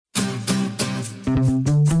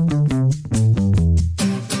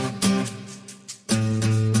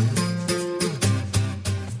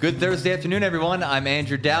Good Thursday afternoon, everyone. I'm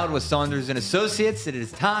Andrew Dowd with Saunders & Associates. It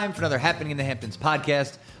is time for another Happening in the Hamptons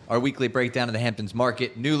podcast, our weekly breakdown of the Hamptons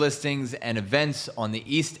market, new listings, and events on the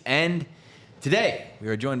East End. Today, we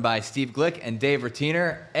are joined by Steve Glick and Dave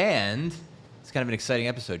Rotiner, and it's kind of an exciting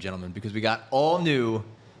episode, gentlemen, because we got all new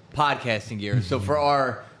podcasting gear. So for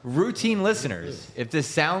our routine listeners, if this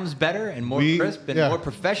sounds better and more crisp and more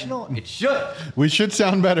professional, it should. We should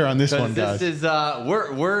sound better on this one, guys. This is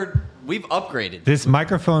we've upgraded. This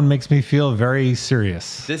microphone makes me feel very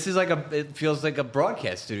serious. This is it feels like a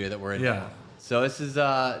broadcast studio that we're in. Yeah. Now. So this is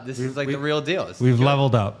the real deal. We've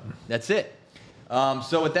leveled up. That's it.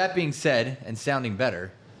 So with that being said and sounding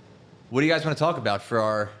better, what do you guys want to talk about for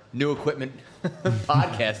our new equipment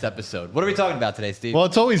podcast episode? What are we talking about today, Steve?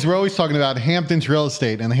 Well, we're always talking about Hamptons real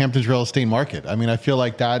estate and the Hamptons real estate market. I mean, I feel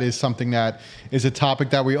like that is something that is a topic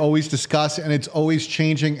that we always discuss, and it's always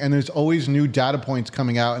changing, and there's always new data points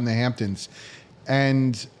coming out in the Hamptons.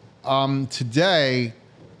 And today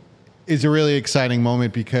is a really exciting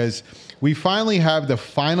moment because we finally have the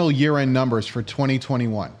final year-end numbers for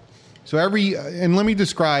 2021. So and let me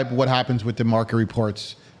describe what happens with the market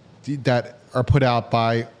reports that are put out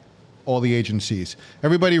by all the agencies.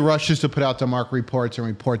 Everybody rushes to put out the market reports and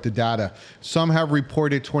report the data. Some have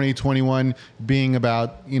reported 2021 being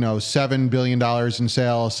about $7 billion in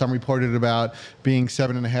sales. Some reported about being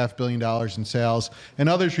 $7.5 billion in sales, and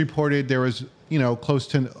others reported there was close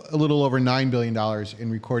to a little over $9 billion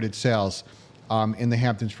in recorded sales in the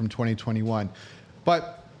Hamptons from 2021.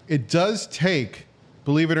 But it does take,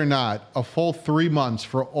 believe it or not, a full 3 months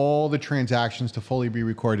for all the transactions to fully be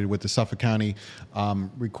recorded with the Suffolk County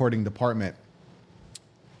Recording Department.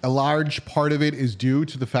 A large part of it is due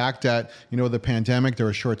to the fact that, the pandemic, they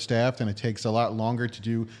were short-staffed, and it takes a lot longer to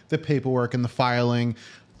do the paperwork and the filing.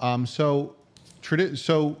 So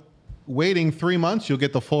waiting 3 months, you'll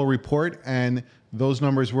get the full report, and those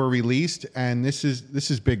numbers were released. And this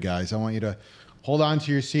is big, guys. I want you to hold on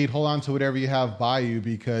to your seat, hold on to whatever you have by you,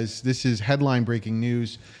 because this is headline breaking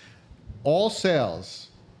news. All sales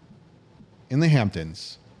in the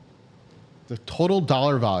Hamptons, the total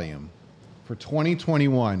dollar volume for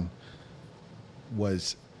 2021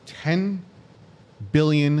 was $10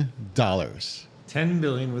 billion. 10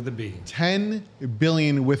 billion with a B. 10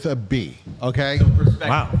 billion with a B. Okay. So perspective.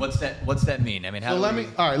 Wow. What's that mean? I mean, Let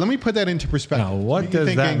me put that into perspective. Now, what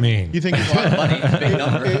does that mean? You think it's a lot of money? It's a big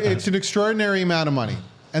number. It's an extraordinary amount of money.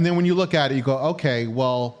 And then when you look at it, you go, okay,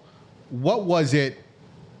 well, what was it?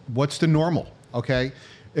 What's the normal? Okay.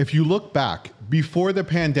 If you look back before the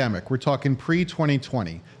pandemic, we're talking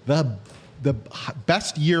pre-2020, the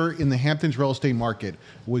best year in the Hamptons real estate market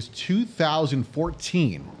was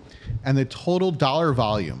 2014. And the total dollar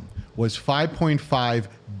volume was $5.5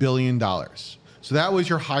 billion. So that was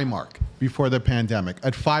your high mark before the pandemic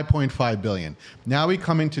at $5.5 billion. Now we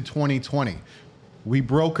come into 2020. We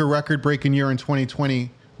broke a record-breaking year in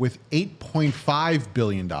 2020 with $8.5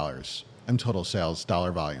 billion in total sales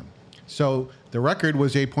dollar volume. So the record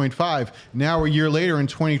was 8.5. Now a year later in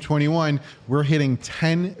 2021, we're hitting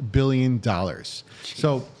 $10 billion. Jeez.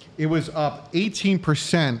 So it was up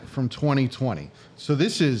 18% from 2020. So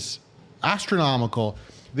this is astronomical.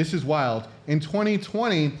 This is wild. In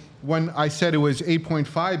 2020, when I said it was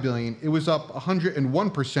 8.5 billion, it was up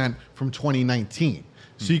 101% from 2019.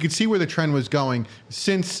 So you could see where the trend was going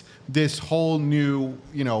since this whole new,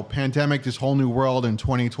 pandemic, this whole new world in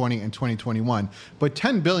 2020 and 2021. But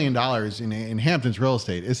 $10 billion in Hamptons real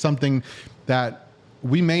estate is something that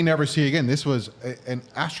we may never see again. This was an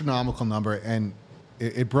astronomical number, and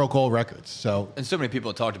it broke all records. And so many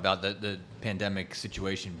people have talked about the pandemic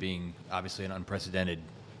situation being obviously an unprecedented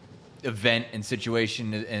event and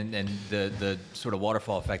situation, and the sort of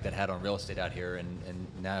waterfall effect that had on real estate out here. And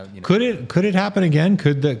now, could it happen again?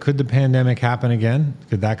 Could the pandemic happen again?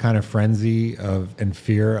 Could that kind of frenzy and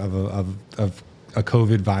fear of a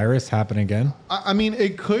COVID virus happen again? I mean,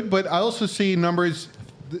 it could, but I also see numbers,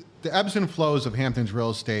 the ebbs and flows of Hamptons real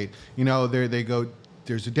estate. They go.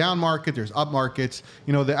 There's a down market, there's up markets.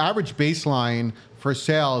 The average baseline for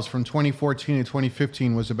sales from 2014 to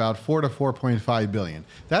 2015 was about 4 to 4.5 billion.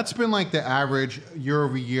 That's been like the average year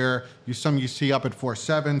over year. Some you see up at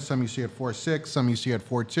 4.7, some you see at 4.6, some you see at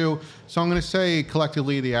 4.2. So I'm going to say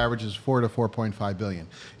collectively the average is 4 to 4.5 billion.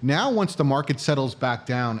 Now, once the market settles back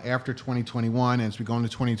down after 2021, as we go into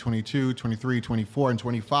 2022, 23, 24, and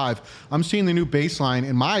 25, I'm seeing the new baseline,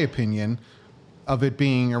 in my opinion, of it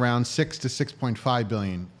being around 6 to 6.5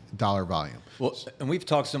 billion dollar volume. Well, and we've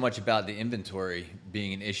talked so much about the inventory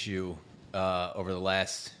being an issue over the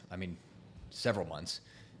last, several months.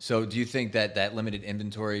 So do you think that that limited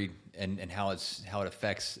inventory and how it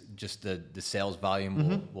affects just the sales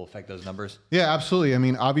volume will affect those numbers? Yeah, absolutely. I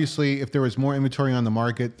mean, obviously, if there was more inventory on the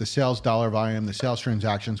market, the sales dollar volume, the sales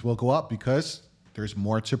transactions will go up because there's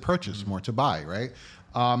more to purchase, more to buy, right?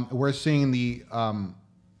 We're seeing the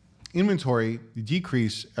inventory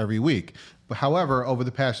decrease every week. But however, over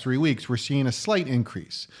the past 3 weeks, we're seeing a slight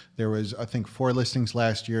increase. There was, I think, 4 listings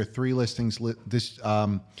last year, 3 listings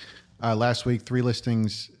last week, 3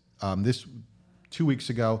 listings this 2 weeks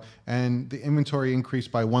ago, and the inventory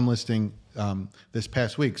increased by 1 listing this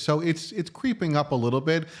past week. So it's creeping up a little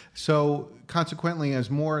bit. So consequently, as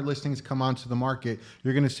more listings come onto the market,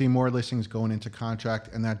 you're going to see more listings going into contract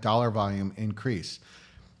and that dollar volume increase.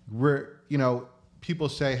 People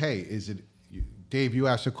say, hey, Dave, you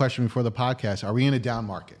asked a question before the podcast, are we in a down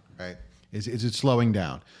market, right? Is it slowing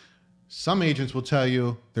down? Some agents will tell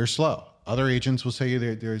you they're slow. Other agents will say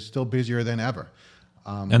they're still busier than ever.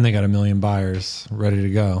 And they got 1 million buyers ready to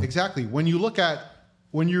go. Exactly. When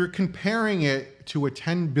you're comparing it to a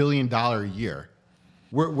 $10 billion year,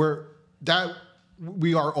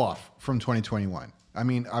 we are off from 2021. I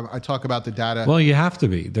mean, I talk about the data. Well, you have to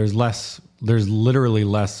be. There's literally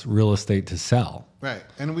less real estate to sell. Right.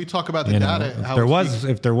 And we talk about the data.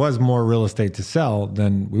 If there was more real estate to sell,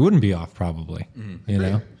 then we wouldn't be off probably. You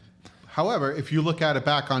know. However, if you look at it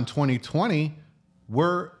back on 2020,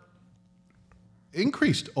 we're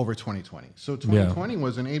increased over 2020. So 2020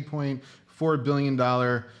 was an $8.4 billion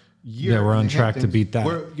year. Yeah, we're on track to beat that.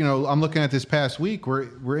 I'm looking at this past week.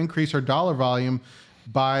 We're increased our dollar volume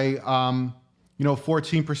by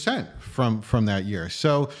 14% from that year.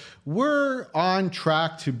 So we're on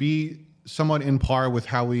track to be somewhat in par with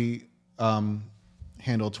how we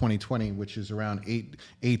handled 2020, which is around $8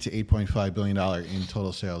 to $8.5 billion in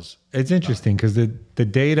total sales. It's interesting because the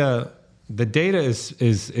data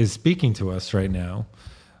is speaking to us right now,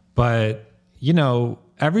 but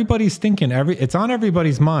everybody's thinking it's on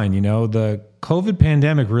everybody's mind. The COVID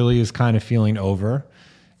pandemic really is kind of feeling over.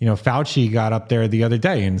 Fauci got up there the other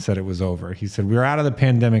day and said it was over. He said we're out of the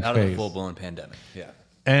pandemic phase. Out of the full-blown pandemic, yeah.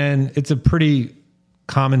 And it's a pretty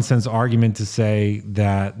common sense argument to say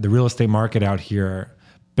that the real estate market out here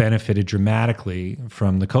benefited dramatically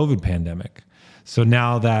from the COVID pandemic. So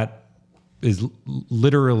now that is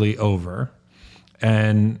literally over.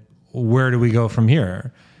 And where do we go from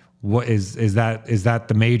here? What is that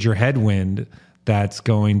the major headwind that's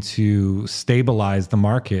going to stabilize the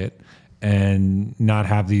market and not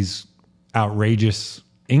have these outrageous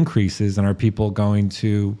increases? And are people going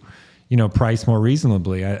to, price more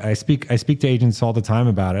reasonably? I speak to agents all the time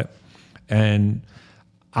about it. And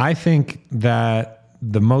I think that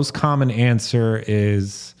the most common answer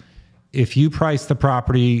is if you price the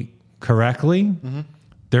property correctly,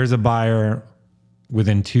 there's a buyer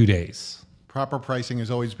within 2 days. Proper pricing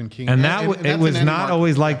has always been key. And it was not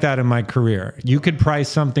always like that in my career. You could price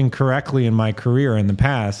something correctly in my career in the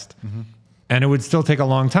past, and it would still take a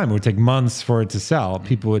long time. It would take months for it to sell.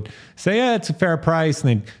 People would say, yeah, it's a fair price, and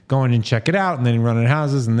they'd go in and check it out, and then run in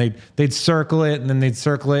houses, and they'd circle it, and then they'd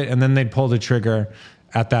circle it, and then they'd pull the trigger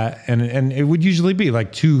at that. And it would usually be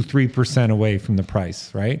like 2-3% away from the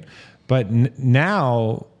price, right? But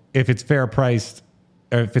now, if it's fair priced,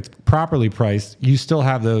 or if it's properly priced, you still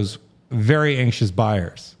have those very anxious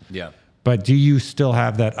buyers. Yeah. But do you still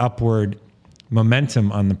have that upward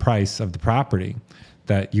momentum on the price of the property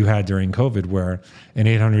that you had during COVID, where an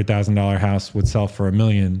 $800,000 house would sell for $1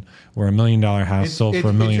 million, or $1 million house sold for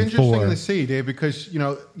 $1.4 million? It's interesting to see, Dave, because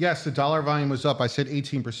yes, the dollar volume was up. I said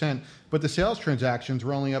 18%, but the sales transactions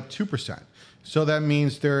were only up 2%. So that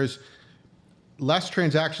means there's less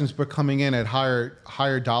transactions, but coming in at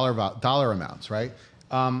higher dollar amounts, right?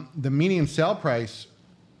 The median sale price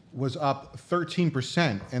was up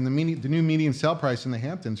 13%, and the new median sale price in the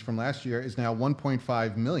Hamptons from last year is now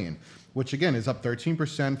 $1.5 million, which again is up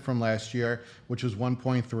 13% from last year, which was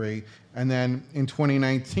 1.3. And then in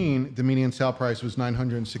 2019, the median sale price was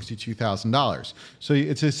 $962,000. So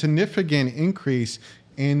it's a significant increase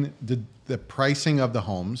in the pricing of the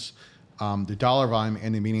homes, the dollar volume,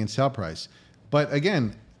 and the median sale price. But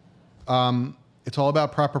again, it's all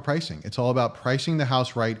about proper pricing. It's all about pricing the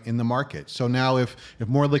house right in the market. So now if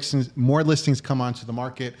more listings come onto the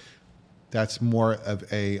market, that's more of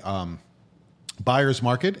a buyer's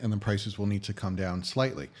market, and the prices will need to come down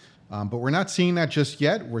slightly. But we're not seeing that just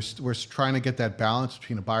yet. We're trying to get that balance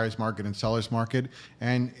between a buyer's market and seller's market.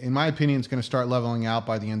 And in my opinion, it's going to start leveling out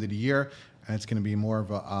by the end of the year, and it's going to be more of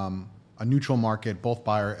a neutral market, both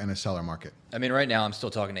buyer and a seller market. I mean, right now I'm still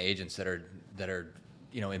talking to agents that are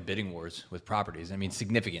in bidding wars with properties. I mean,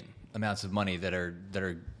 significant amounts of money that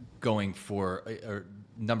are going for, or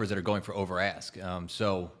numbers that are going for over ask.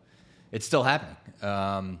 So it's still happening.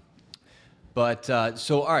 So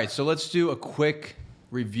all right, so let's do a quick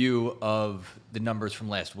review of the numbers from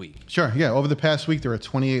last week. Sure, yeah. Over the past week, there were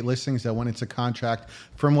 28 listings that went into contract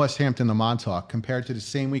from West Hampton to Montauk. Compared to the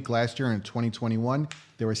same week last year in 2021,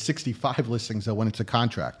 there were 65 listings that went into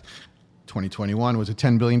contract. 2021 was a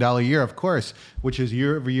 $10 billion year, of course, which is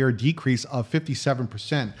year-over-year decrease of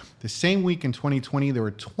 57%. The same week in 2020, there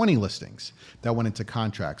were 20 listings that went into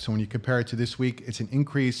contract. So when you compare it to this week, it's an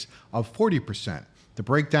increase of 40%. The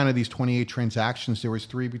breakdown of these 28 transactions, there was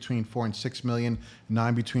 3 between 4 and 6 million,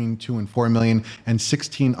 9 between 2 and 4 million, and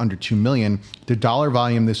 16 under 2 million. The dollar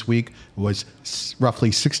volume this week was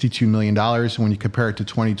roughly $62 million. When you compare it to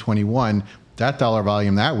 2021, that dollar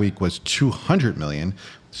volume that week was 200 million.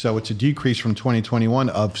 So it's a decrease from 2021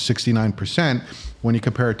 of 69%. When you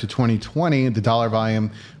compare it to 2020, the dollar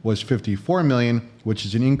volume was 54 million, which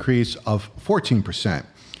is an increase of 14%.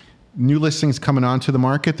 New listings coming onto the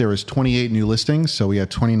market, there was 28 new listings, so we had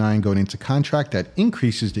 29 going into contract. That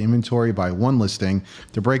increases the inventory by 1 listing.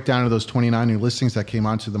 The breakdown of those 29 new listings that came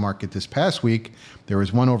onto the market this past week, there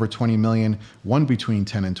was 1 over 20 million, 1 between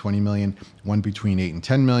 10 and 20 million, 1 between 8 and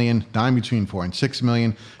 10 million, 9 between 4 and 6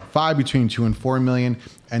 million, 5 between 2 and 4 million,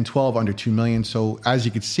 and 12 under 2 million. So as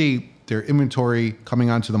you can see, their inventory coming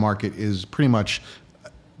onto the market is pretty much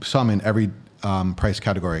some in every price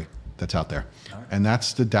category that's out there. And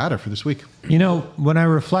that's the data for this week. You know, when I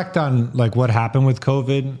reflect on like what happened with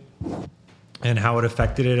COVID and how it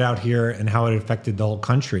affected it out here and how it affected the whole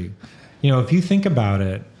country, you know, if you think about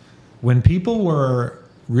it, when people were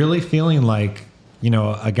really feeling like, you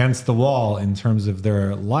know, against the wall in terms of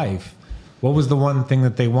their life, what was the one thing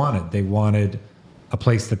that they wanted? They wanted a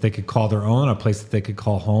place that they could call their own, a place that they could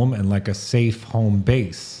call home, and like a safe home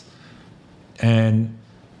base. And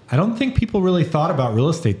I don't think people really thought about real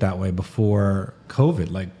estate that way before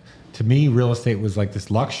COVID. Like, to me, real estate was like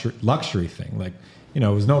this luxury thing. Like, you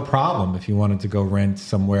know, it was no problem if you wanted to go rent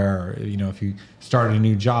somewhere, or, you know, if you started a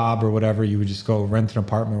new job or whatever, you would just go rent an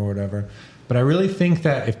apartment or whatever. But I really think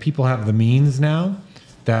that if people have the means now,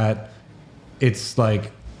 that it's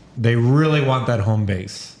like they really want that home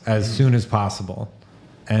base as soon as possible.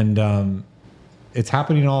 And it's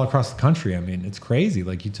happening all across the country. I mean, it's crazy.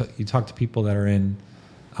 Like, you talk to people that are in...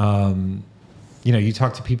 you know, you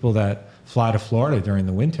talk to people that fly to Florida during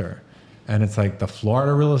the winter, and it's like the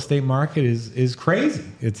Florida real estate market is crazy.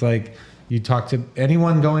 It's like you talk to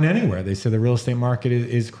anyone going anywhere, they say the real estate market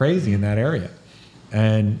is crazy in that area.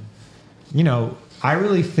 And, you know, I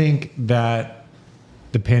really think that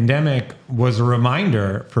the pandemic was a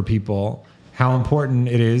reminder for people how important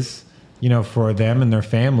it is, you know, for them and their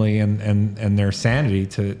family and their sanity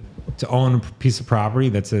to own a piece of property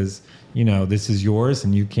that says, you know, this is yours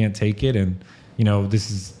and you can't take it. And, you know,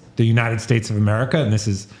 this is the United States of America and this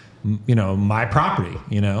is, you know, my property,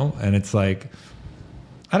 you know? And it's like,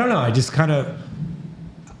 I don't know. I just kind of,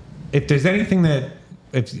 if there's anything that,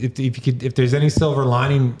 if there's any silver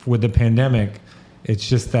lining with the pandemic, it's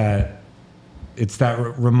just that it's that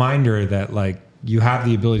reminder that like you have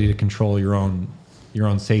the ability to control your own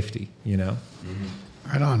safety, you know?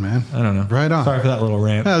 Mm-hmm. Right on, man. I don't know. Right on. Sorry for that little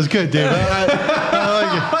rant. That was good, David. I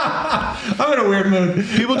like it. I'm in a weird mood.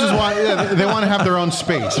 People just want, they want to have their own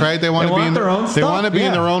space, right? They want to be in their own. They want to be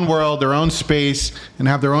in their own world, their own space, and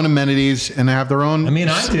have their own amenities, and have their own.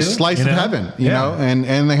 I do, slice of heaven, you know.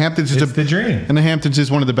 And the Hamptons is the dream. And the Hamptons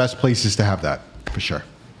is one of the best places to have that, for sure.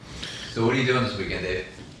 So what are you doing this weekend, Dave?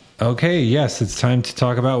 Okay, yes, it's time to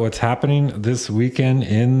talk about what's happening this weekend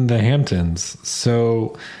in the Hamptons.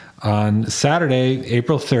 So on Saturday,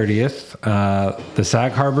 April 30th, the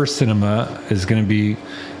Sag Harbor Cinema is going to be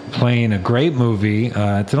playing a great movie.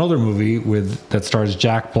 It's an older movie that stars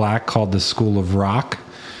Jack Black called The School of Rock,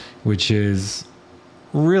 which is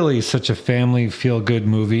really such a family feel-good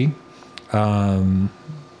movie.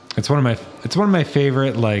 It's one of my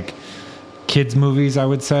favorite like kids movies, I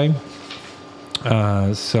would say.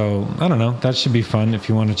 So I don't know. That should be fun if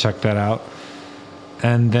you want to check that out.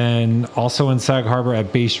 And then also in Sag Harbor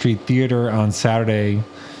at Bay Street Theater on Saturday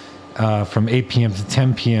from 8 p.m. to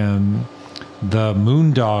 10 p.m., the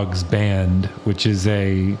Moondogs Band, which is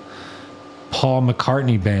a Paul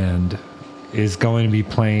McCartney band, is going to be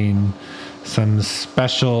playing some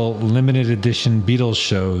special limited edition Beatles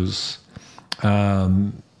shows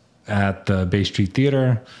at the Bay Street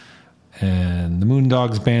Theater. And the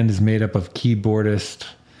Moondogs Band is made up of keyboardist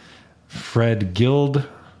Fred Guild,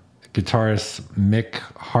 guitarist Mick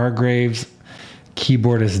Hargraves,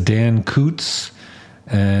 keyboardist Dan Coots,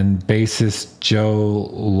 and bassist Joe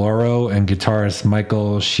Loro, and guitarist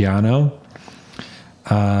Michael Sciano.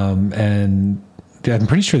 And I'm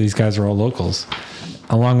pretty sure these guys are all locals.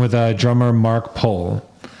 along with drummer Mark Pohl.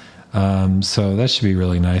 So that should be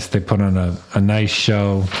really nice. They put on a nice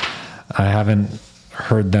show. I haven't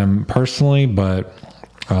heard them personally, but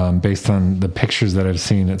based on the pictures that I've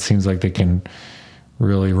seen, it seems like they can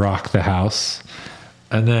really rock the house.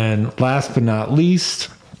 And then last but not least,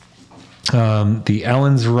 the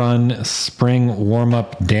Ellen's Run Spring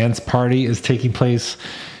Warm-Up Dance Party is taking place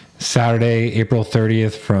Saturday, April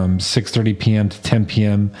 30th from 6:30 p.m. to 10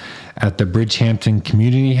 p.m. at the Bridgehampton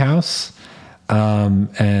Community House.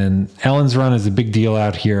 And Ellen's Run is a big deal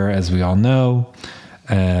out here, as we all know.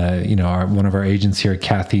 One of our agents here,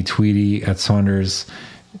 Kathy Tweedy at Saunders,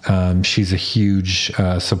 she's a huge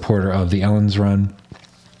supporter of the Ellen's Run.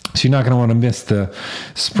 So you're not going to want to miss the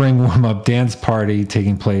spring warm-up dance party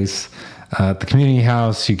taking place at the community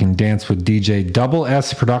house. You can dance with DJ Double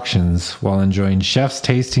S Productions while enjoying chefs,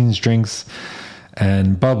 tastings, drinks,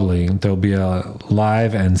 and bubbly. There'll be a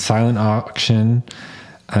live and silent auction,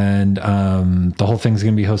 and the whole thing's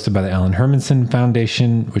going to be hosted by the Ellen Hermanson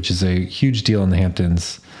Foundation, which is a huge deal in the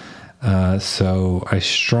Hamptons. So I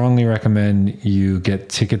strongly recommend you get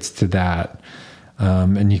tickets to that,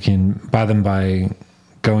 and you can buy them by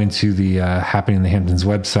going to the Happening in the Hamptons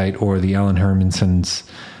website or the Ellen Hermanson's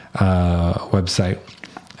website.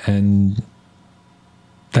 And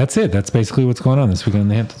that's it. That's basically what's going on this weekend in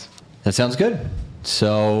the Hamptons. That sounds good.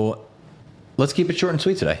 So let's keep it short and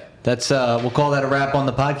sweet today. That's we'll call that a wrap on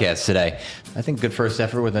the podcast today. I think good first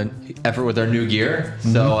effort with our new gear.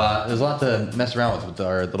 Mm-hmm. So there's a lot to mess around with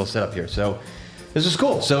our little setup here. So this is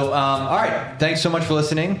cool. So all right, thanks so much for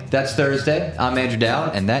listening. That's Thursday. I'm Andrew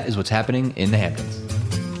Dowd, and that is what's happening in the Hamptons.